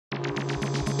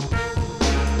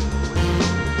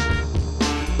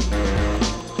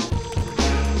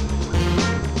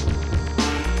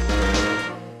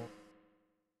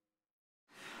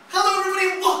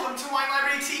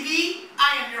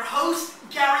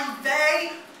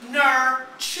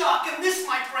Vaynerchuk, and this,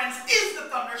 my friends, is the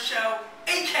Thunder Show,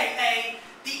 aka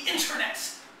the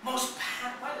internet's most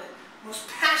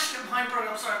passionate wine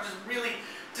program. I'm sorry, I'm just really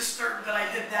disturbed that I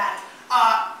did that.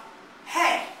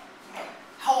 Hey,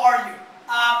 how are you?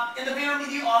 In the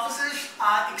VaynerMedia offices,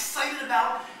 excited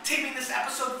about taping this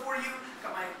episode for you.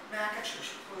 Got my Mac, actually I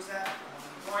should close that.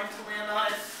 I'm going to land on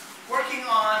it. Working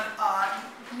on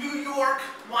New York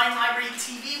Wine Library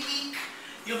TV Week.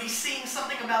 You'll be seeing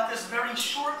something about this very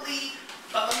shortly,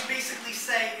 but let me basically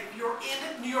say, if you're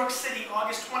in New York City,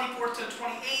 August 24th to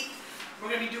 28th, we're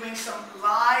going to be doing some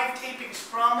live tapings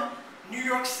from New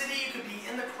York City. You could be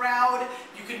in the crowd,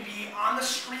 you could be on the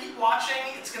street watching.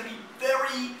 It's going to be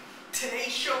very Today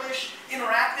Show-ish,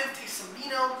 interactive, taste some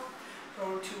vino,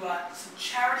 going to some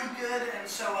charity good, and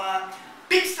so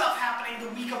big stuff happening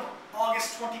the week of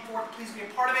August 24th. Please be a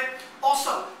part of it.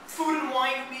 Also, Food and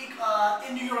Wine Week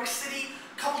in New York City.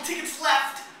 Couple tickets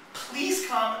left. Please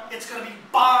come. It's going to be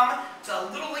bomb. It's a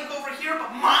little link over here,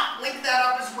 but link that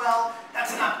up as well.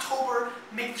 That's in October.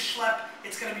 Make the schlep.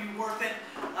 It's going to be worth it.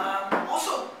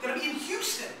 Also, going to be in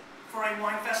Houston for a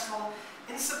wine festival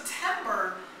in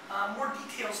September. More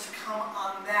details to come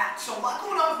on that. So a lot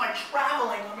going on with my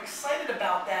traveling. I'm excited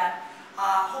about that.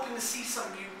 Hoping to see some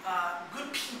of you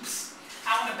good peeps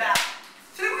out and about.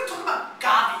 Today we're going to talk about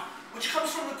Gavi, which comes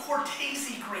from the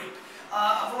Cortese grape,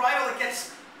 a varietal that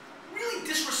gets really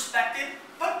disrespected,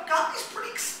 but Gavi's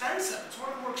pretty expensive. It's one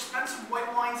of the more expensive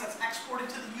white wines that's exported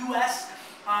to the U.S.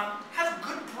 Has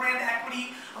good brand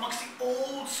equity amongst the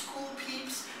old school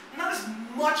peeps. Not as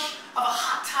much of a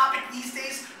hot topic these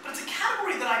days, but it's a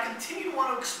category that I continue to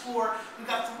want to explore. We've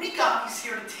got 3 Gavis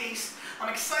here to taste. I'm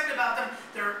excited about them.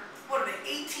 They're, what are they,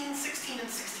 $18, $16, and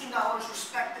 $16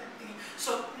 respectively.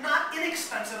 So not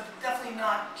inexpensive, definitely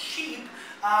not cheap,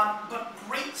 but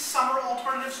great summer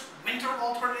alternatives, winter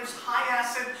alternatives, high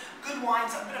acid, good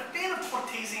wines. I've been a fan of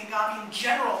Cortese and Gavi in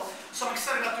general, so I'm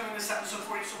excited about doing this episode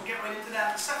for you, so we'll get right into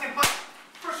that in a second. But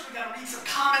first, we got to read some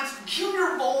comments.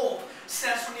 Junior Bold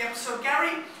says from the episode,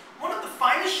 Gary, one of the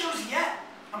finest shows yet.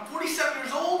 I'm 47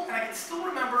 years old, and I can still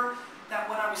remember that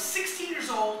when I was 16 years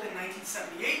old in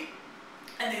 1978,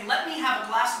 and they let me have a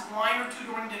glass of wine or 2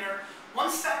 during dinner. One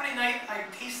Saturday night, I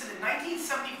tasted a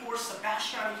 1974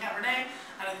 Sebastiani Cabernet,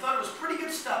 and I thought it was pretty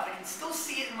good stuff. I can still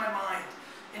see it in my mind.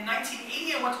 In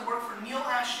 1980, I went to work for Neil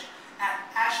Ash at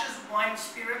Ash's Wine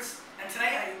Spirits, and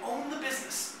today I own the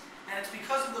business. And it's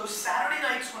because of those Saturday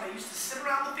nights when I used to sit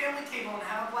around the family table and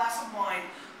have a glass of wine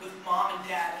with Mom and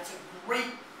Dad. It's a great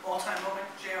all-time moment,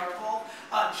 J.R. Paul.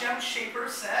 Jem Shaper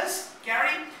says,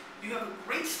 Gary, you have a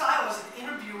great style as an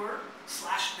interviewer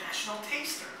 / national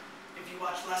taster. If you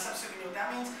watched the last episode, you know what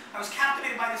that means. I was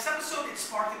captivated by this episode. It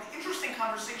sparked an interesting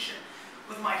conversation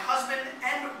with my husband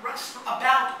and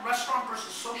about restaurant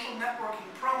versus social networking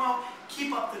promo.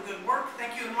 Keep up the good work.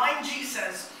 Thank you. And Ryan G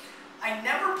says, I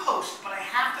never post, but I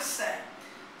have to say,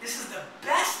 this is the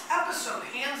best episode,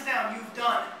 hands down, you've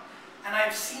done. And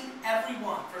I've seen every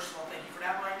one. First of all, thank you for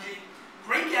that, Ryan G.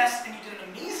 Great guest, and you did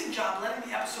an amazing job letting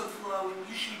the episode flow, and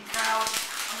you should be proud.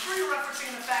 I'm sure you're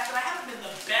referencing the fact that I haven't been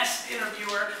the best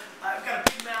interviewer. I've got a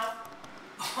big mouth.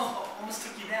 Oh, almost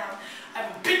took you down. I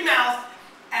have a big mouth,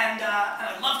 and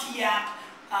I love to yap.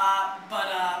 But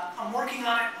I'm working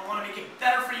on it. I want to make it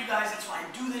better for you guys. That's why I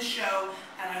do this show,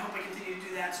 and I hope I continue to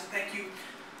do that, so thank you.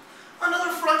 On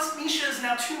other fronts, Misha is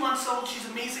now 2 months old. She's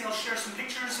amazing. I'll share some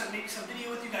pictures and maybe some video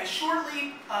with you guys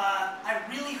shortly. I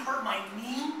really hurt my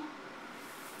knee,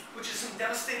 which is some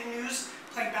devastating news,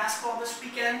 playing basketball this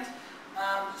weekend.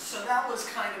 So that was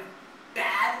kind of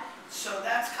bad. So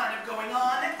that's kind of going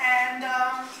on, and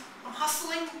I'm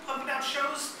hustling, pumping out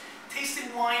shows,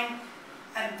 tasting wine,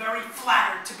 and very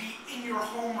flattered to be in your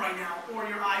home right now, or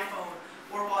your iPhone,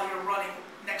 or while you're running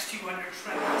next to you on your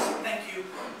treadmill. So thank you.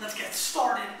 Let's get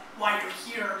started while you're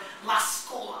here. La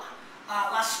Scola.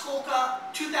 La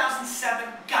Scolca 2007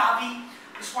 Gavi.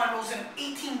 This wine rolls in at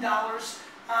 $18.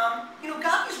 You know,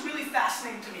 Gavi is really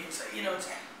fascinating to me. It's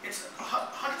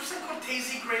 100%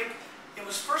 Cortese grape. It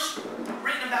was first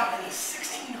written about in the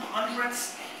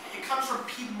 1600s. It comes from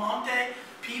Piedmonte,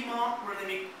 where they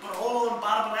make Barolo and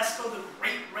Barbaresco, the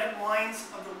great red wines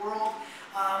of the world.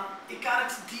 It got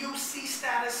its DOC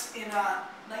status in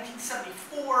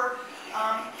 1974.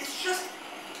 It's just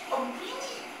a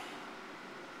really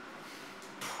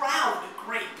proud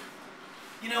grape.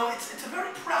 You know, it's a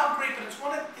very proud grape, and it's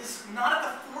one that is not at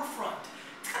the forefront.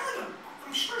 It's kind of like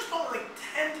I'm sure there's probably like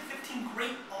 10 to 15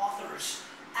 great authors,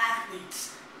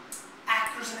 athletes,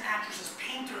 actors and actresses,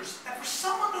 painters, that for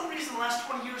some unknown reason the last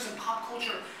 20 years in pop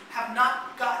culture have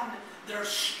not gotten their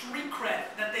street cred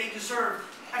that they deserve.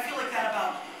 I feel like that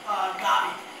about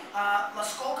Gavi. La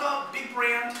Skolka, big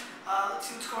brand. Let's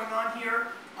see what's going on here.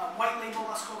 White label,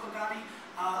 La Skolka Gavi.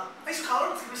 Nice color.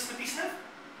 Let's give it a snippy sniff.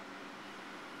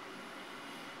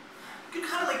 Good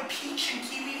kind of like peach and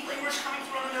kiwi flavors coming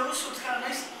through on the nose, so it's got a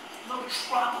nice little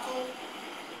tropical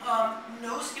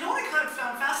nose. You know what I kind of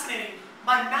found fascinating?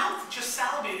 My mouth just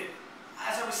salivated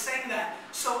as I was saying that.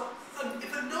 So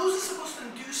if the nose is supposed to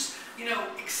induce, you know,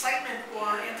 excitement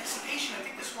or anticipation, I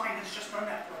think this wine has just done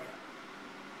that for you.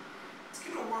 Let's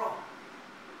give it a whirl.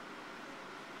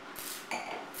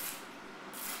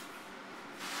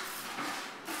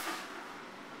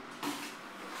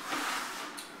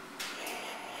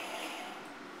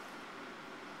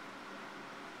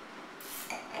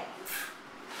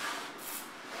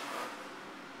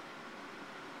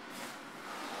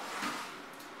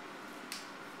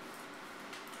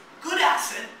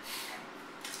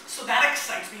 So that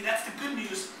excites me. That's the good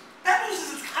news. Bad news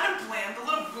is it's kind of bland, a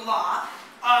little blah.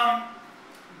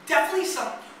 Definitely some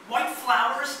white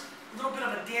flowers, a little bit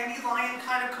of a dandelion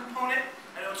kind of component.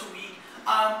 I know it's a weed.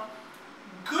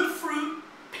 Good fruit,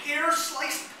 pear,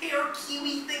 sliced pear,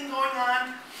 kiwi thing going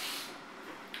on.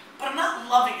 But I'm not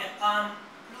loving it. A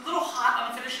little hot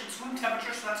on the finish. It's room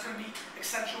temperature, so that's going to be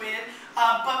accentuated.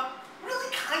 But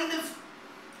really kind of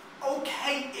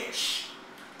okay-ish.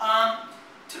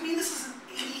 To me, this is an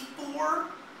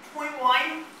 84-point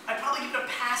wine. I'd probably give it a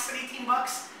pass at 18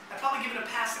 bucks. I'd probably give it a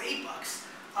pass at 8 bucks.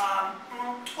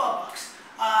 12 bucks.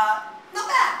 Not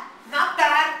bad. Not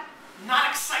bad.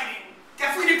 Not exciting.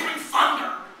 Definitely didn't bring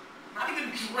thunder. Not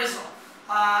even drizzle.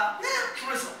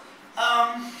 Drizzle.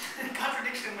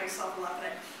 Contradiction myself a lot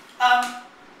today.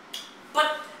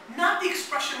 But not the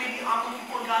expression maybe I'm looking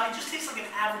for. God, it just tastes like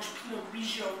an average Pinot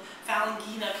Grigio,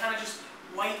 Valangina, kind of just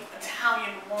white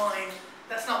Italian wine.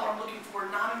 That's not what I'm looking for.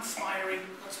 Not inspiring.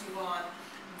 Let's move on.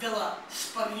 Villa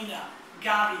Spadina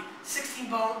Gavi, 16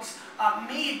 bones,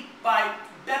 made by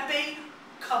Beppe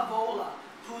Cavola,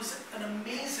 who's an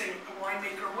amazing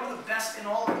winemaker, one of the best in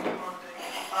all of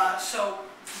Piedmonte. So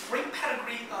great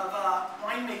pedigree of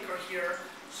winemaker here.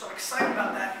 So I'm excited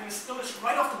about that. You're going to notice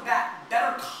right off the bat,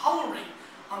 better coloring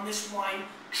on this wine.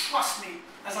 Trust me,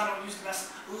 as I don't use the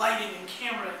best lighting and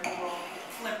camera in the world.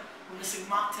 Flip, we're missing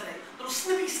mop today. Little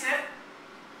snippy snip.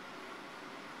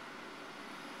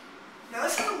 Now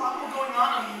this has a lot more going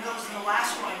on the nose than the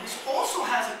last wine. This also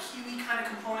has a kiwi kind of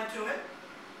component to it.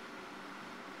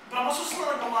 But I'm also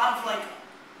smelling a lot of like,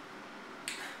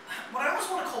 what I almost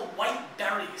want to call white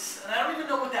berries. And I don't even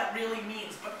know what that really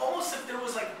means, but almost if there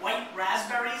was like white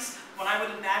raspberries, what I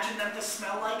would imagine them to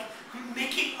smell like. I'm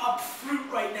making up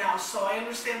fruit right now, so I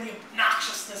understand the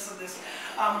obnoxiousness of this.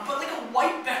 But like a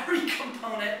white berry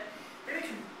component, maybe I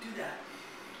can do that.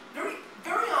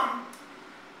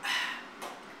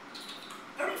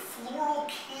 Very floral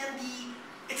candy.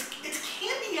 It's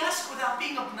candy-esque without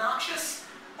being obnoxious.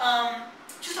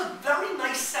 Just a very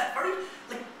nice set,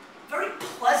 very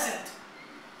pleasant.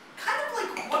 Kind of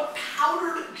like what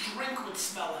powdered drink would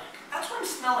smell like. That's what I'm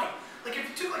smelling. Like if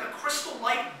you took like a crystal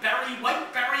light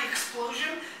white berry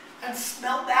explosion and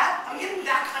smelled that, I'm getting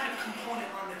that kind of component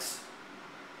on this.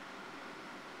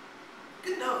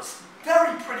 Good nose.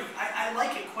 Very pretty. I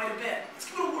like it quite a bit. Let's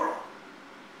give it a whirl.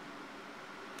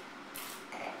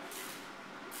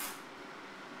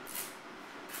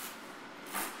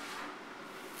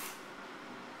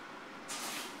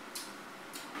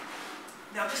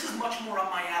 Now this is much more up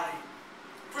my alley.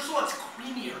 First of all, it's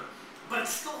creamier, but it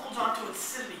still holds on to its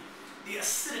acidity. The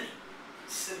acidity,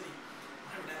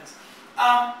 whatever that is.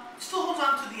 Still holds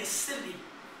on to the acidity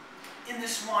in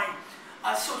this wine.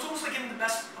 So it's almost like getting the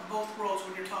best of both worlds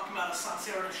when you're talking about a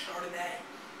Sancerre and a Chardonnay.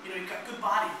 You know, you've got good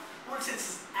body. I wouldn't say this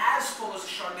is as full as a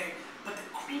Chardonnay, but the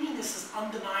creaminess is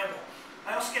undeniable.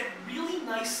 I also get really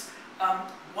nice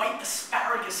white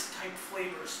asparagus type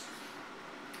flavors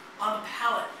on the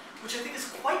palate, which I think is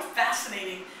quite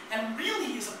fascinating and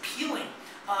really is appealing.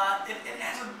 It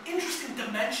has an interesting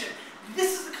dimension.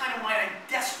 This is the kind of wine I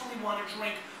desperately want to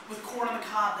drink with corn on the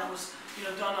cob that was, you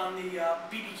know, done on the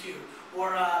BBQ,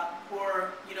 or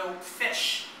you know,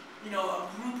 fish, you know, a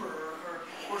grouper,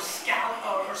 or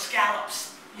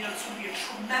scallops. You know, it's going to be a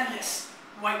tremendous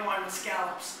white wine with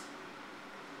scallops.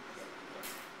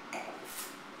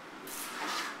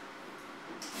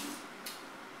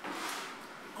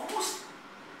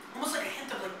 Almost like a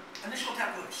hint of like initial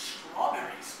attack of like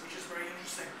strawberries, which is very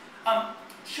interesting.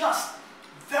 Just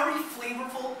very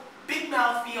flavorful, big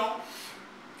mouthfeel,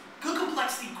 good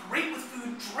complexity, great with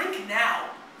food. Drink now,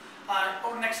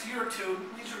 over the next year or two.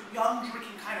 These are young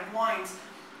drinking kind of wines.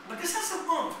 But this has some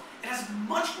oomph. It has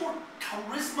much more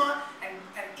charisma and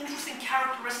interesting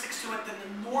characteristics to it than the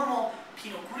normal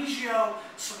Pinot Grigio,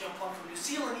 Sauvignon Blanc from New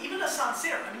Zealand, even a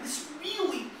Sancerre. I mean, this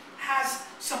really has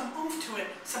some oomph to it,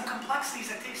 some complexities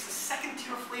that takes the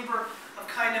second-tier flavor of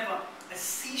kind of a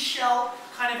seashell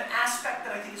kind of aspect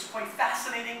that I think is quite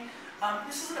fascinating.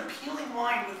 This is an appealing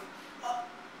wine with a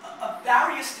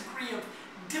various degree of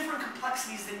different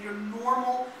complexities than your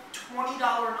normal $20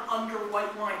 and under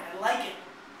white wine. I like it.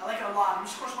 I like it a lot. I'm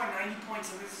just scoring by 90 points,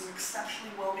 and this is an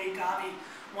exceptionally well-made Gavi,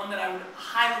 one that I would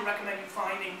highly recommend you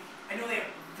finding. I know they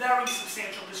have very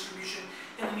substantial distribution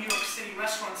in the New York City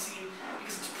restaurant scene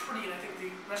because it's pretty, and I think the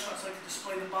restaurants like to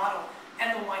display the bottle.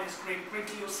 And the wine is great. Great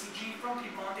DOCG from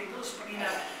Piedmonte, Little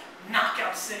Spadina,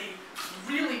 knockout city.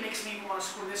 Really makes me want to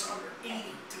score this under 80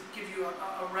 to give you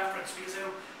a reference, because I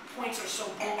know points are so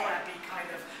bullcrappy kind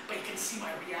of, but you can see my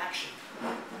reaction.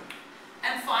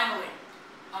 And finally,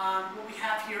 what we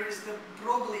have here is the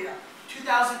Broglia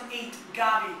 2008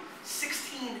 Gavi,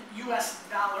 $16 US.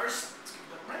 Let's give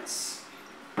it a rinse.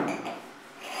 And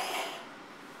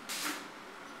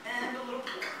a little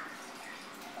pour.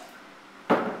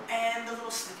 And a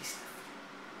little sniffy sniff.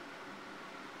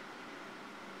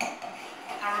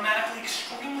 Aromatically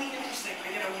extremely interesting.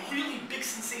 I get a really big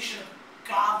sensation of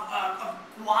guava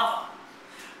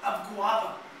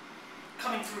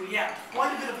coming through. Yeah,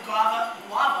 quite a bit of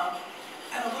guava,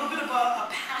 and a little bit of a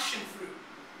passion fruit.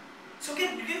 So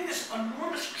again, you're getting this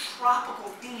enormous tropical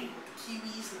theme with the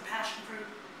kiwis and the passion fruit.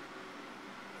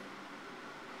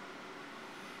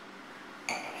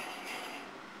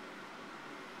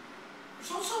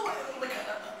 There's also like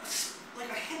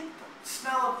a hint,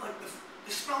 smell of like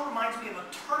the smell reminds me of a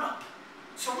turnip.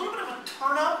 So a little bit of a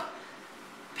turnip,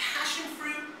 passion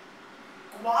fruit,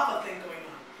 guava thing going on.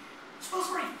 It smells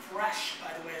very fresh,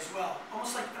 by the way, as well.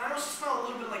 Almost like, and I also smell a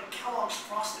little bit like Kellogg's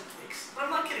Frosted Flakes. But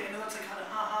I'm not kidding. I know that's like kind of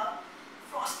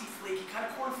frosty flaky, kind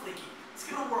of corn flaky. Let's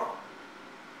give it a whirl.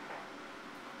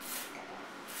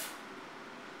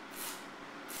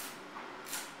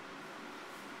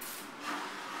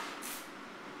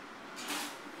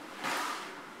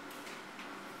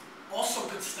 Also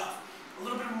good stuff. A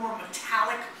little bit more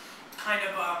metallic, kind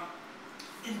of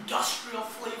industrial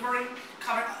flavoring.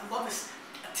 I love this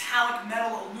metallic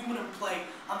metal aluminum play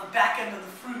on the back end of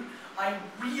the fruit. I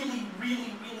really,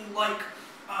 really, really like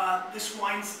this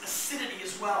wine's acidity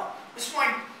as well. This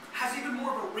wine has even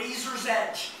more of a razor's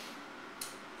edge.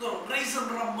 Little Razor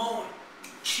Ramon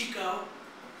Chico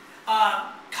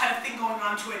kind of thing going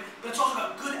on to it, but it's also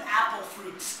got good apple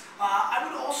fruits. I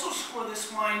would also score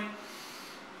this wine,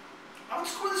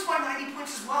 90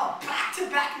 points as well.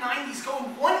 Back-to-back 90s,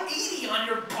 going 180 on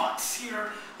your butts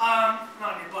here. Not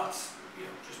on your butts, you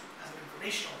know, just as an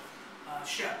informational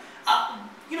show.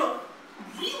 You know,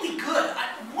 really good.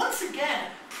 Once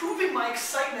again, proving my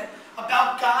excitement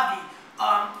about Gavi.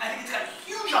 I think it's got a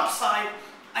huge upside.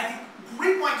 I think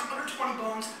great wines under 20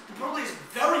 bones. The Broglia is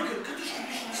very good. Good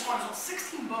distribution. This one is on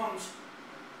 16 bones.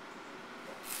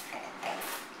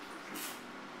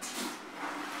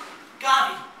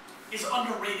 Gavi is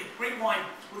underrated. Great wine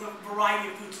with a variety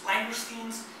of foods.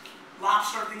 Langoustines,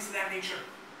 lobster, things of that nature.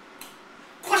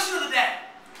 Question of the day.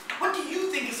 What do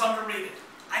you think is underrated?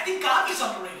 I think Gavi's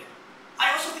underrated.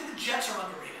 I also think the Jets are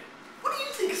underrated. What do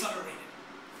you think is underrated?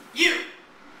 You,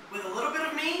 with a little bit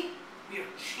of me, we are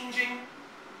changing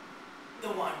the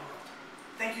wine world.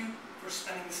 Thank you for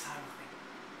spending this time with me.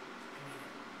 I mean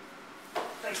it.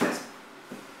 Thanks, guys.